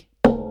tree,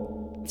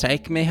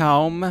 "Take me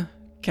home,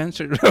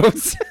 country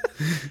roads."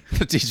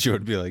 The teacher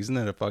would be like, "Isn't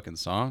that a fucking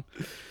song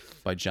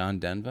by John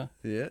Denver?"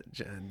 yeah,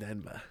 John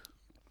Denver.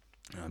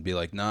 And I'd be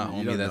like, "Nah, You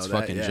homie, don't that's know that,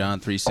 fucking yeah. John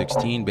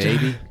 3:16,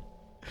 baby."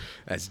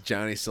 That's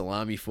Johnny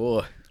Salami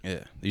 4. Yeah,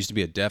 there used to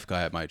be a deaf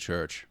guy at my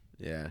church.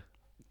 Yeah.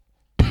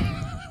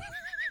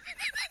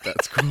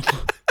 That's cool.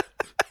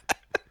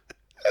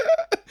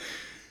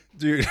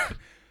 Dude,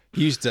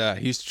 he used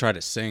to try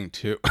to sing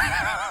too.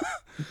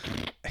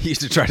 He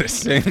used to try to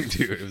sing,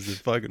 dude. It was the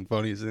fucking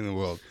funniest thing in the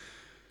world.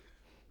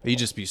 He'd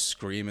just be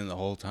screaming the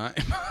whole time.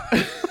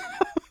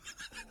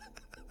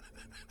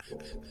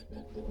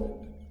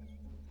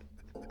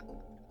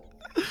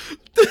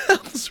 the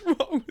hell's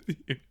wrong with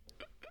you?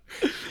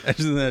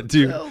 Imagine that,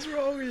 dude. What the hell's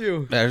wrong with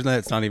you? Imagine that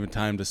it's not even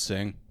time to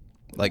sing.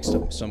 Like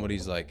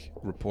somebody's like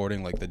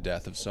reporting like the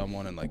death of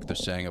someone and like they're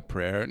saying a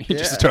prayer and he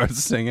just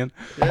starts singing.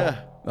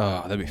 Yeah.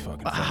 Oh, that'd be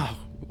fucking funny.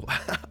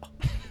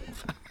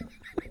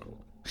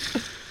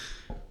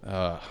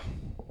 Wow.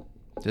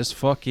 This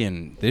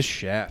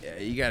shaft. Yeah,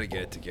 you got to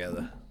get it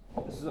together.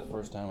 This is the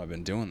first time I've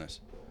been doing this.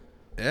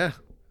 Yeah.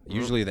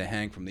 Usually they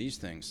hang from these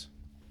things.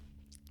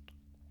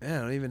 Yeah,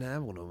 I don't even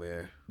have one over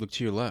here. Look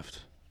to your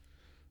left.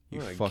 You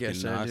Well, I fucking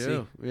guess Nazi. I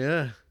do.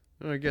 Yeah.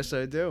 Well, I guess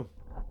I do.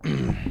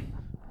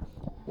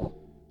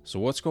 So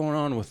what's going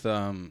on with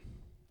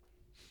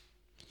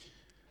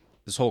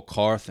this whole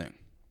car thing?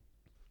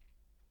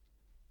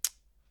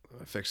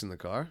 Fixing the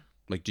car?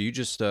 Like, do you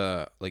just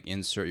like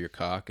insert your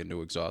cock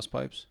into exhaust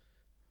pipes?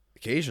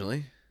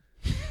 Occasionally.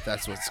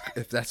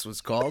 If that's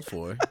what's called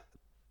for.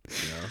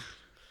 You know?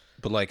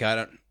 But like, I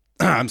don't.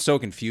 I'm so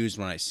confused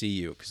when I see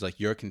you because like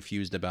you're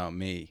confused about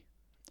me,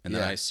 and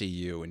then I see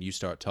you and you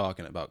start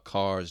talking about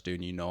cars, dude.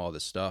 And you know all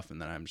this stuff,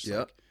 and then I'm just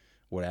like,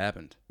 what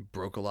happened?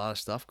 Broke a lot of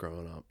stuff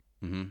growing up.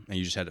 Mm-hmm. And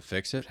you just had to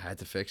fix it. Had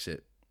to fix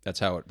it. That's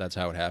how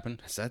it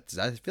happened.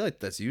 I feel like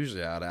that's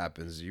usually how it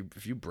happens.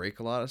 If you break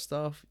a lot of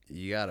stuff,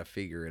 you got to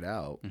figure it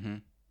out. Mm-hmm.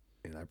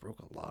 And I broke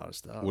a lot of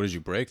stuff. What did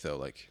you break though?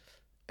 Like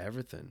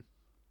everything.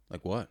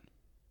 Like what?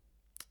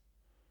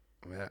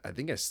 I mean, I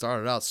think I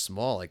started out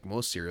small, like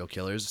most serial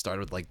killers.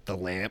 Started with like the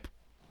lamp,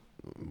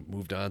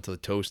 moved on to the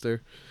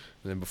toaster,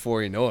 and then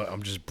before you know it,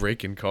 I'm just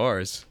breaking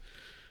cars.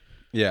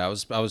 Yeah,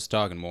 I was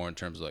talking more in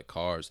terms of like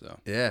cars though.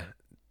 Yeah.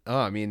 Oh,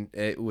 I mean,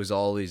 it was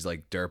all these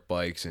like dirt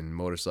bikes and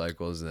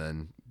motorcycles, and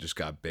then just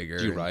got bigger.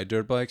 Do you ride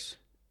dirt bikes?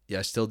 Yeah,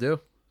 I still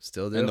do.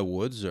 Still do. In the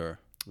woods or?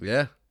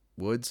 Yeah,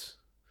 woods.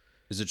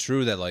 Is it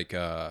true that like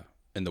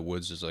in the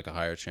woods there's like a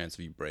higher chance of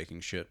you breaking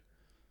shit?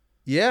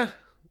 Yeah.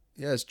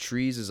 Yeah, there's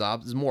trees,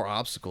 there's more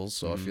obstacles,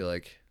 so I feel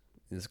like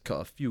there's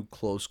a few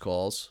close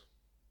calls.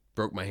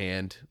 Broke my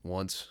hand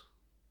once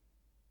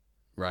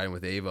riding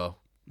with Avo.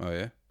 Oh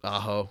yeah?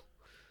 Aho.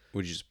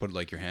 Would you just put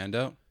like your hand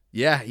out?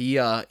 Yeah,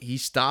 he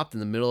stopped in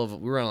the middle of,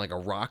 we were on like a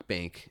rock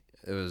bank.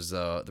 It was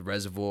the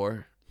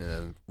reservoir and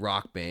a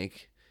rock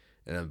bank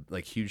and a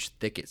like huge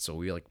thicket, so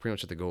we like pretty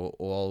much had to go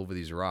all over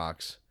these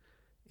rocks.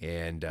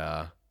 And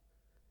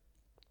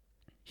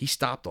he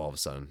stopped all of a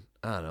sudden.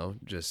 I don't know,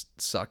 just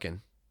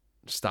sucking.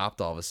 Stopped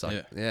all of a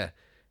sudden. Yeah.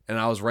 And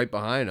I was right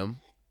behind him,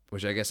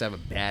 which I guess I have a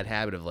bad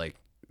habit of like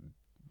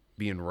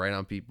being right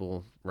on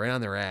people, right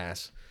on their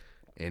ass.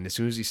 And as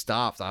soon as he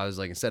stopped, I was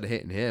like, instead of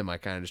hitting him, I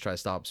kind of just tried to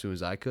stop as soon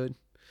as I could.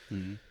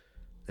 Mm-hmm. And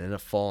ended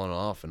up falling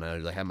off, and I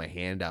like had my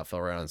hand out,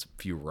 fell right on a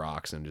few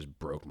rocks, and just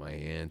broke my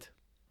hand.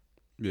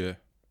 Yeah.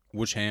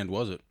 Which hand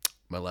was it?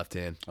 My left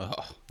hand.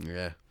 Oh.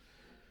 Yeah.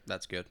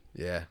 That's good.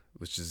 Yeah.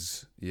 Which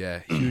is,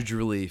 huge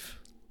relief.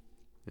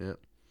 Yeah.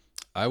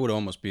 I would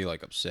almost be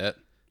like upset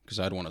because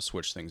I'd want to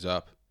switch things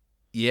up.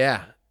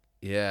 Yeah.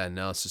 Yeah.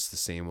 No, it's just the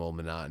same old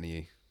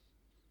monotony.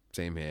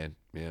 Same hand.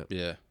 Yeah.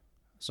 Yeah.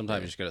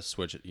 Sometimes you just got to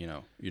switch it,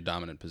 your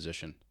dominant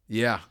position.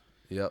 Yeah.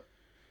 Yep.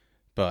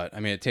 But, I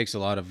mean, it takes a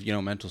lot of,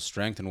 mental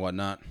strength and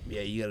whatnot.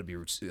 Yeah, you got to be,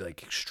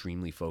 like,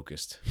 extremely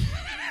focused.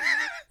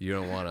 You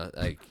don't want to,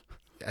 like,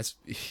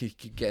 you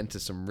could get into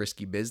some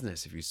risky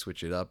business if you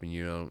switch it up and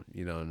you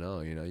don't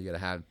know. You got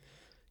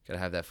to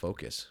have that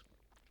focus.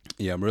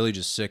 Yeah, I'm really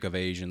just sick of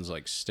Asians,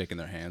 like, sticking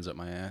their hands up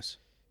my ass.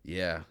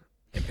 Yeah,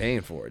 and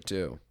paying for it,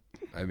 too.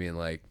 I mean,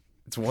 like,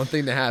 it's one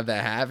thing to have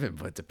that happen,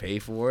 but to pay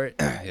for it,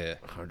 yeah,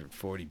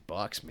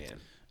 $140,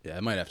 man. Yeah, I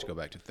might have to go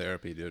back to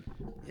therapy, dude.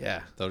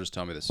 Yeah. They'll just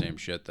tell me the same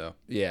shit, though.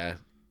 Yeah.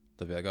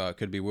 They'll be like, oh, it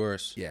could be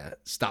worse. Yeah.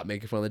 Stop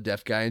making fun of the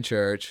deaf guy in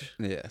church.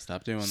 Yeah,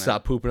 stop doing that.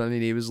 Stop pooping on your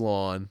neighbor's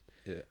lawn.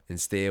 Yeah.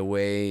 And stay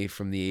away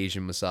from the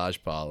Asian massage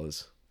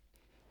parlors.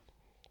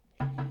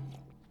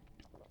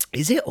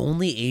 Is it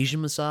only Asian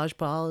massage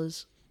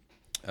parlors?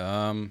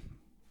 For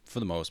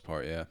the most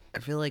part, yeah. I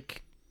feel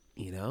like,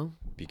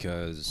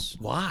 Because...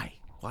 Why?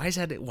 Why is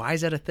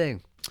that a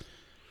thing?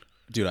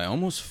 Dude, I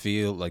almost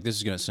feel like this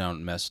is going to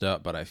sound messed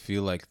up, but I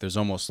feel like there's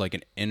almost like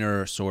an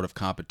inner sort of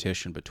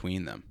competition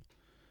between them.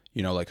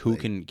 Like who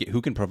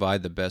can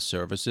provide the best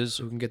services?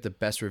 Who can get the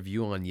best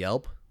review on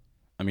Yelp?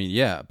 I mean,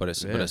 yeah, but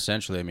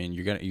essentially, I mean,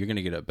 you're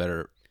gonna get a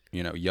better,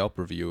 Yelp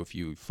review if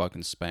you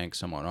fucking spank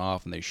someone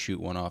off and they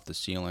shoot one off the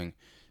ceiling,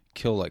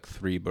 kill like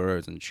 3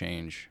 birds and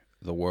change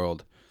the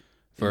world,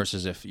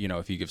 versus if you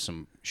give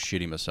some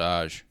shitty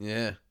massage.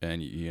 Yeah.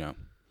 And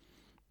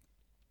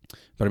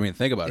But I mean,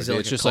 think about it. Is it like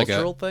it's a just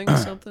cultural like thing or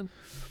something?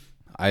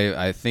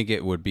 I think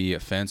it would be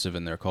offensive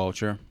in their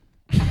culture.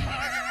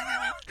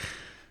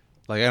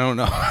 Like, I don't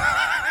know.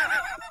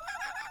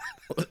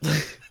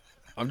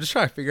 I'm just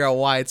trying to figure out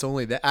why it's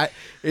only that.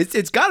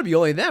 It's got to be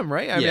only them,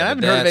 right? I mean, I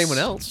haven't heard of anyone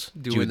else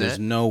doing dude, that. There's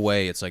no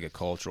way it's like a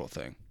cultural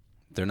thing.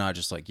 They're not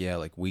just like, yeah,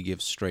 like we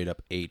give straight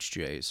up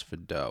HJs for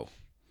dough.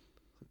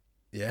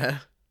 Yeah.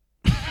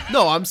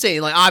 No, I'm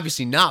saying like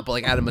obviously not, but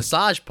like at a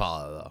massage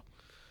parlor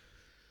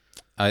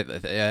though.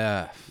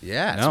 Yeah.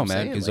 Yeah. No,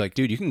 man, because like,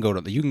 dude, you can go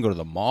to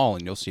the mall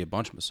and you'll see a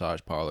bunch of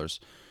massage parlors,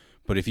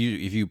 But if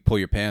you pull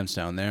your pants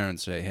down there and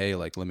say, hey,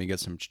 like, let me get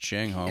some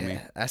ching,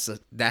 homie. Yeah,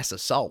 that's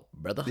assault,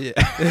 brother.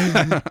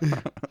 Yeah.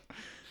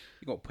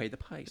 You gonna pay the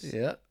price.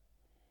 Yeah.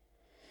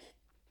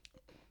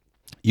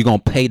 You gonna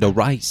pay the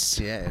rice,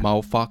 Yeah.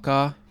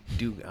 motherfucker.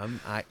 Dude,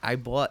 I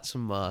bought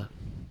some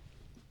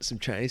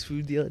Chinese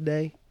food the other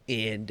day,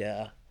 and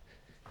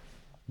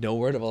no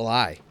word of a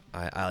lie,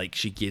 I like,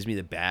 she gives me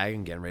the bag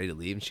and getting ready to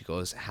leave, and she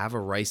goes, "Have a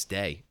rice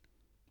day."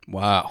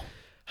 Wow.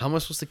 How am I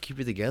supposed to keep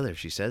it together if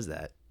she says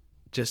that?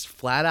 Just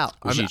flat out.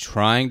 Was she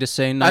trying to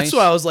say nice? That's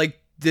why I was like,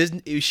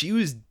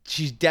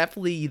 she's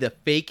definitely either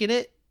faking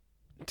it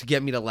to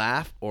get me to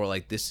laugh, or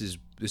like this is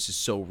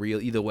so real.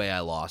 Either way, I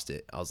lost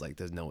it. I was like,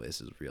 "There's no, this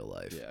is real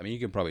life." Yeah, I mean, you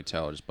can probably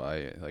tell just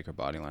by like her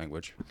body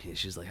language. Yeah,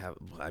 she's like,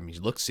 she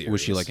looks serious.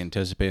 Was she like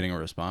anticipating a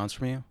response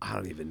from you? I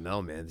don't even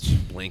know, man. She's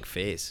blank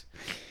face.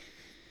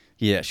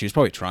 Yeah, she was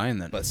probably trying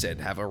then. But said,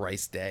 "Have a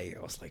rice day."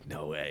 I was like,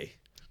 "No way,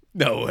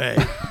 no way."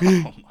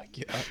 Oh my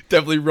god,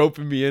 Definitely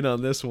roping me in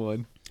on this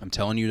one. I'm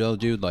telling you though,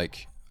 dude.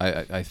 Like,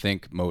 I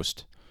think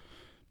most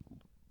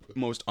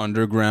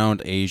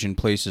underground Asian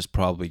places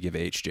probably give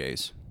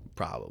HJs.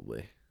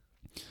 Probably.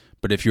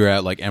 But if you're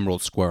at like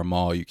Emerald Square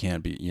Mall, you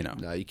can't be,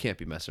 No, you can't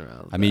be messing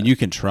around with I mean, that. you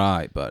can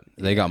try, but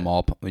they got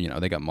mall,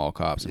 they got mall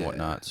cops and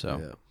whatnot.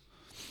 So,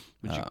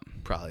 Would you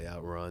probably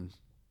outrun?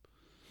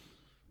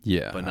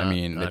 yeah. But I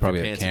mean, they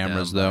probably have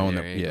cameras though,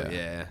 and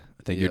yeah.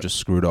 I think you're just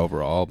screwed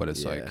overall. But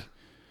it's like,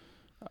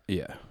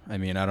 yeah. I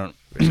mean, I don't.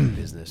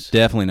 Business.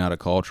 Definitely not a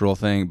cultural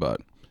thing,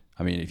 but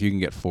I mean, if you can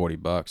get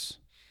 $40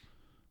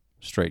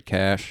 straight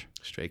cash,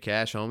 Straight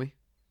cash, homie.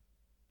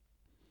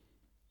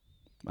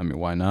 I mean,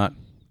 why not?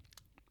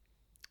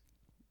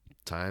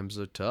 Times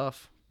are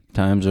tough.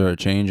 Times are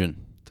changing.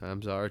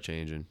 Times are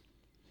changing.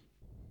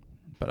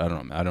 But I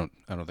don't know. I don't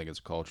think it's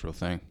a cultural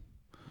thing.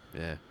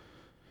 Yeah.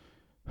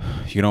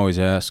 You can always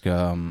ask.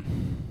 Not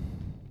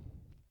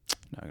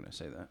gonna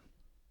say that.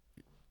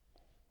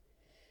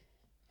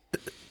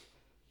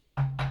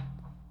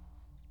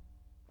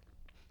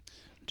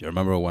 Do you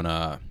remember when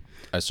I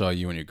saw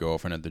you and your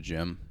girlfriend at the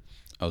gym?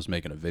 I was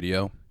making a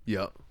video.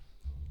 Yep.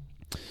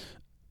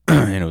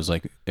 And it was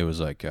like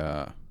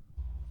a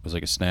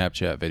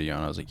Snapchat video,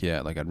 and I was like,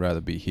 yeah, like I'd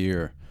rather be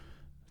here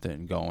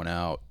than going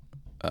out,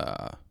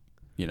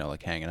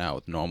 like hanging out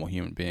with normal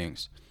human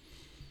beings.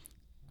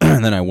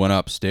 And then I went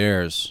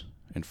upstairs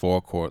in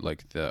forecourt,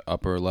 like the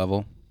upper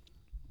level,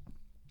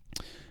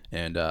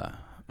 and I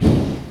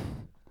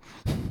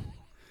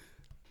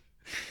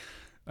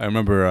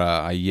remember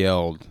I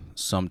yelled,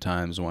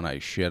 "Sometimes when I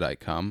shit, I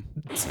come,"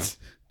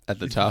 at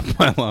the top of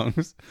my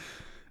lungs,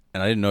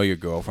 and I didn't know your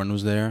girlfriend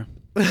was there.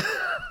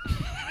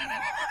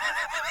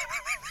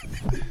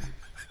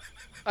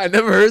 I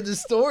never heard the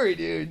story,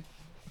 dude.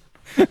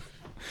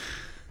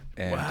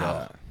 And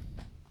Wow.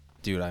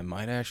 Dude, I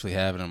might actually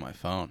have it on my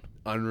phone.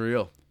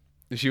 Unreal.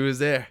 She was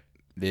there.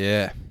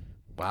 Yeah.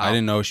 Wow. I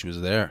didn't know she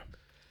was there.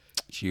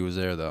 She was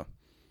there though.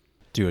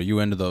 Dude, are you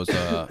into those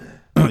are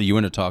you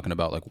into talking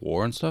about like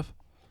war and stuff?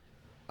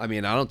 I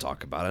mean, I don't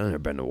talk about it. I've never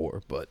been to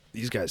war, but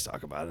these guys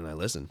talk about it and I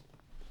listen.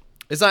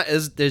 It's not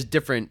as there's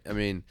different. I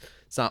mean,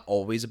 it's not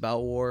always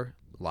about war.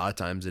 A lot of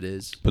times it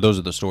is. But those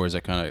are the stories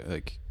that kind of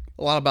like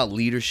A lot about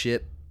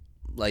leadership,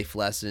 life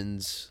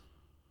lessons,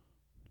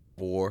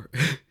 war.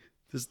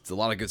 There's a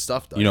lot of good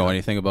stuff, though. you know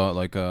anything about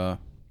like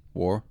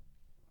war?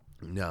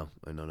 No,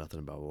 I know nothing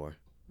about war.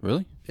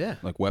 Really? Yeah.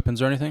 Like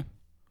weapons or anything?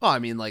 Oh, I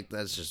mean, like,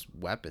 that's just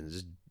weapons,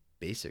 just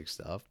basic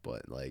stuff,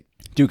 but, like,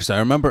 Dude, because I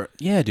remember,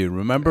 yeah, dude, I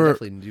remember,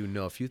 definitely do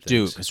know a few things.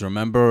 dude, because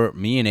remember,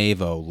 me and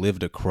Avo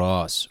lived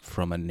across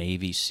from a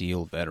Navy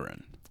SEAL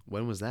veteran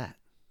When was that?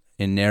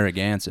 in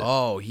Narragansett.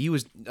 Oh, he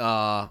was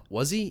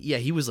he? Yeah,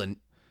 he was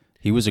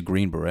He was a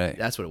Green Beret.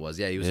 that's what it was.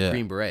 Yeah, he was Yeah. a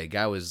Green Beret.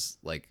 Guy was,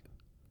 like,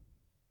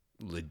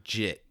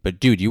 legit. But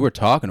dude, you were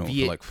talking to him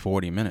Viet- for like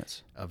 40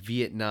 minutes. A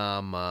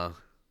Vietnam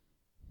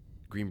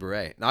Green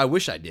Beret. No, I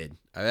wish I did.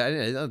 I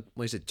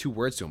only said 2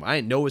 words to him. I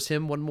didn't know it was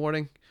him one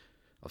morning.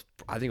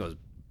 I think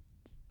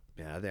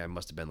I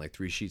must have been like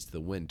 3 sheets to the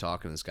wind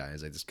talking to this guy. I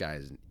was like, this guy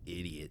is an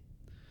idiot,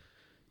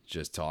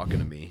 just talking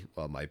to me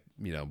while my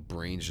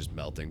brain's just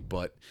melting.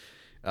 But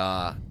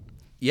Avo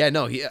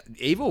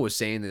was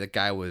saying that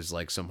guy was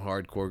like some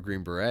hardcore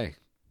Green Beret.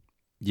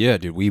 Yeah,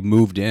 dude, we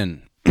moved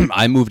in.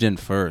 I moved in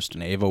first,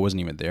 and Avo wasn't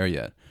even there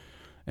yet.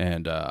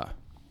 And I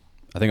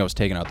think I was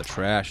taking out the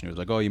trash, and he was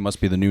like, "Oh, you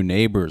must be the new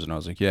neighbors." And I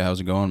was like, "Yeah, how's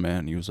it going, man?"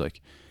 And he was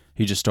like,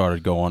 he just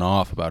started going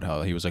off about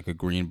how he was like a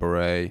Green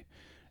Beret.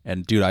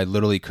 And dude, I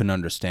literally couldn't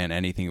understand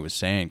anything he was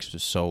saying because it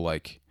was so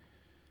like,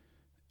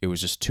 it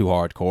was just too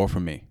hardcore for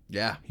me.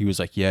 Yeah. He was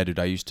like, "Yeah, dude,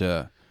 I used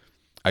to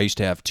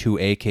have 2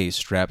 AKs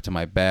strapped to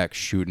my back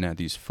shooting at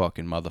these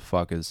fucking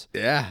motherfuckers."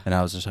 Yeah. And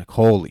I was just like,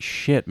 "Holy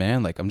shit,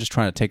 man. Like, I'm just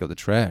trying to take out the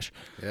trash."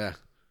 Yeah.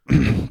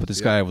 But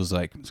this guy was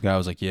like,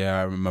 "Yeah,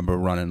 I remember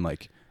running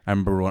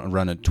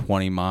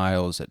 20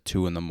 miles at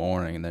 2 a.m.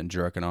 and then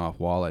jerking off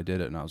while I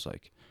did it." And I was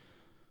like,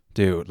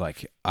 dude,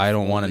 like, I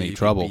don't want Only any you could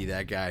trouble. be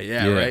that guy.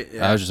 Yeah, right?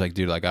 Yeah. I was just like,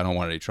 dude, like, I don't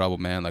want any trouble,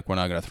 man. Like, we're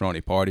not going to throw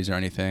any parties or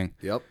anything.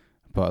 Yep.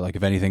 But, like,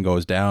 if anything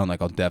goes down,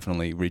 like, I'll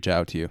definitely reach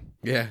out to you.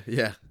 Yeah,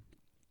 yeah.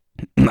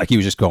 Like he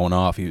was just going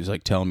off. He was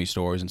like telling me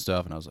stories and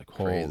stuff, and I was like,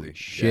 holy Crazy.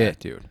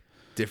 shit, Yeah. dude.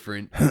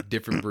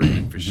 Different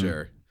breed for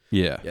sure.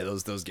 Yeah. Yeah,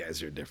 those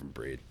guys are a different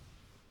breed.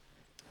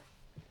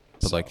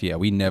 But like, yeah,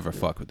 we never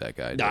fuck with that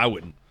guy. No, Dude. I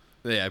wouldn't.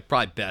 Yeah,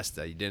 probably best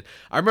that you didn't.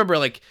 I remember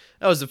like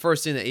that was the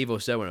first thing that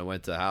Evo said when I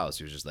went to the house.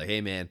 He was just like, "Hey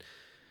man,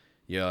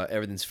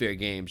 everything's fair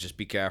game. Just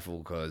be careful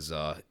because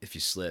if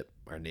you slip,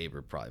 our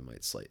neighbor probably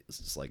might slit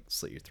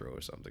your throat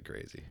or something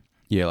crazy."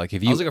 Yeah, like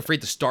if I you was like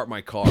afraid to start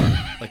my car.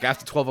 Like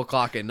after 12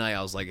 o'clock at night,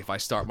 I was like, if I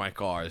start my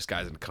car, this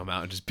guy's gonna come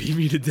out and just beat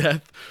me to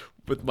death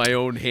with my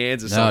own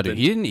hands or something.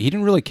 dude, he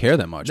didn't really care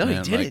that much. No,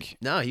 man. he didn't. Like,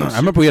 No, he was I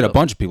remember we had a chill.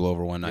 bunch of people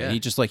over one night. Yeah. And he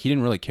just like he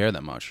didn't really care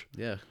that much.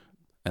 Yeah.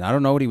 And I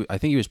don't know what I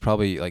think he was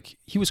probably like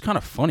he was kind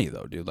of funny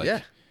though, dude. Like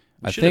Yeah.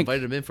 We I should have think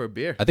invited him in for a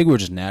beer. I think we were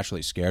just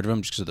naturally scared of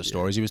him just because of the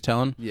stories he was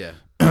telling. Yeah.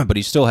 But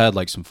he still had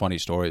like some funny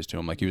stories to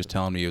him. Like he was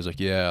telling me, he was like,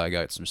 "Yeah, I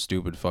got some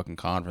stupid fucking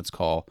conference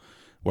call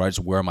where I just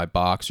wear my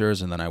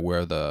boxers and then I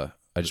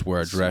just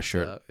wear a dress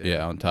shirt, top,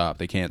 yeah, on top.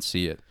 They can't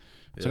see it."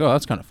 It's like, oh,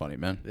 that's kind of funny,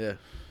 man. Yeah.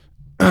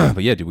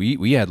 But yeah, dude,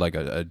 we had like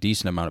a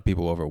decent amount of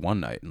people over one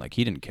night, and like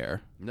he didn't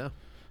care. No.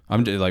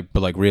 But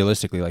like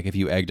realistically, like if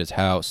you egged his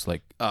house,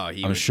 like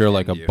He I'm would sure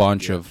like a end you.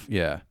 bunch Yeah. of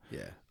Yeah.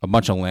 a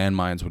bunch of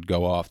landmines would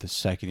go off the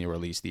second you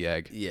release the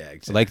egg. Yeah,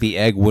 exactly. Like the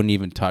egg wouldn't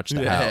even touch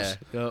the house.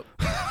 Yep.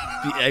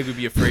 The egg would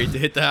be afraid to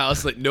hit the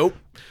house. Like, nope.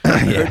 I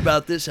heard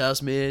about this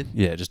house, man.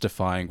 Yeah, just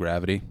defying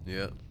gravity.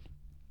 Yeah.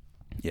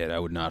 Yeah, I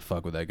would not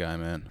fuck with that guy,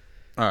 man.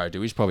 All right,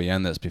 dude, we should probably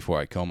end this before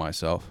I kill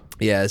myself.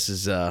 Yeah, this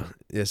has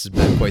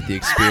been quite the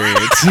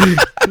experience.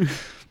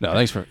 No,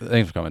 thanks for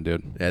coming,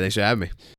 dude. Yeah, thanks for having me.